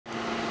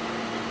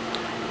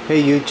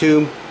Hey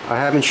YouTube, I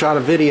haven't shot a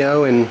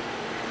video in,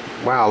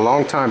 wow, a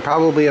long time,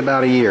 probably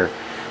about a year.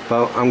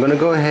 But I'm going to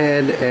go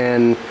ahead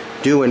and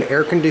do an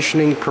air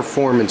conditioning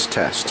performance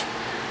test.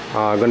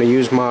 I'm going to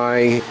use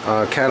my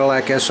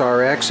Cadillac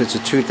SRX. It's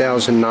a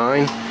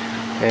 2009,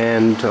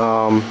 and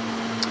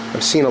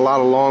I've seen a lot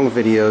of long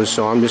videos,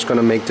 so I'm just going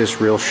to make this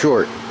real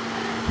short.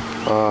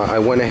 I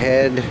went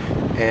ahead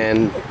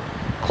and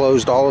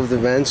closed all of the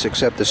vents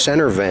except the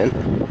center vent.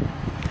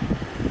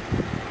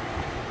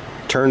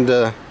 Turned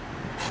the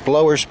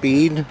blower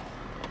speed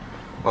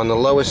on the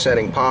lowest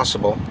setting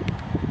possible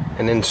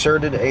and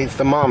inserted a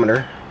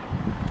thermometer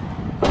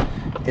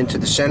into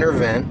the center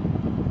vent,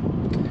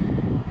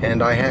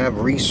 and I have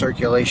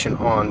recirculation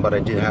on, but I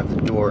did have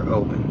the door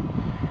open.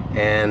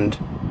 And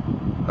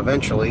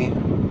eventually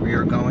we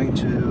are going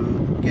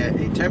to get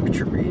a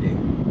temperature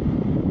reading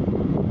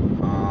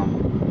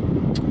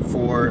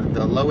for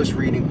the lowest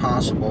reading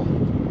possible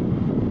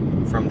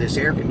from this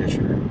air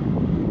conditioner.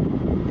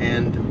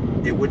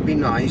 And it would be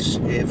nice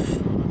if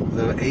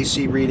the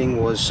AC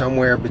reading was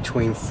somewhere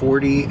between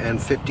 40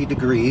 and 50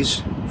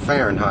 degrees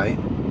Fahrenheit.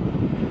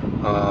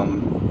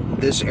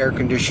 This air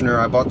conditioner,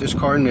 I bought this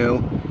car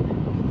new,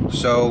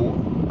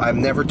 so I've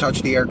never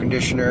touched the air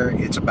conditioner.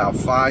 It's about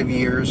 5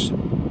 years.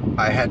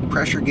 I had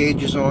pressure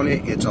gauges on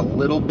it. It's a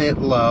little bit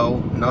low,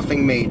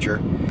 nothing major,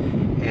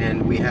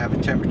 and we have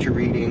a temperature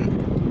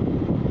reading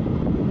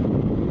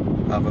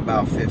of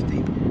about 50.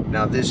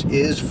 Now this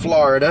is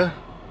Florida.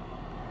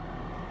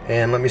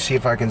 And let me see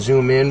if I can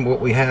zoom in. What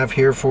we have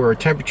here for our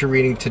temperature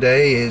reading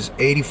today is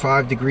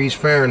 85 degrees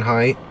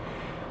Fahrenheit.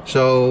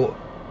 So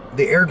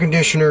the air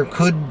conditioner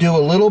could do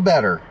a little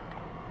better.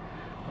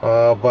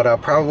 But I'm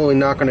probably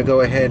not going to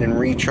go ahead and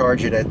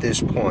recharge it at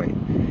this point.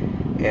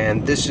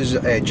 And this is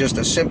just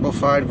a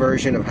simplified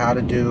version of how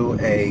to do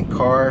a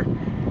car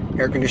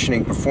air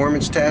conditioning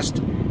performance test.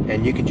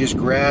 And you can just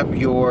grab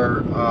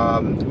your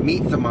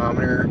meat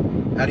thermometer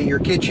out of your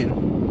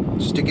kitchen,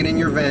 stick it in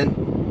your vent,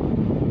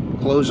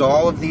 close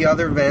all of the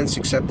other vents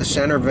except the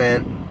center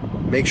vent,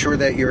 make sure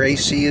that your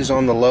AC is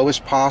on the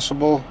lowest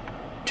possible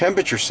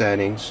temperature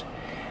settings,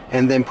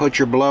 and then put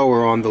your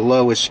blower on the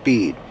lowest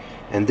speed.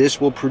 And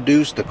this will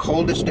produce the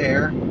coldest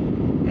air,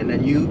 and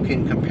then you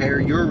can compare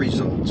your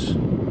results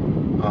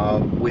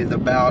with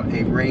about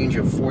a range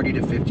of 40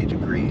 to 50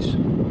 degrees.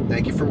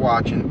 Thank you for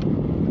watching.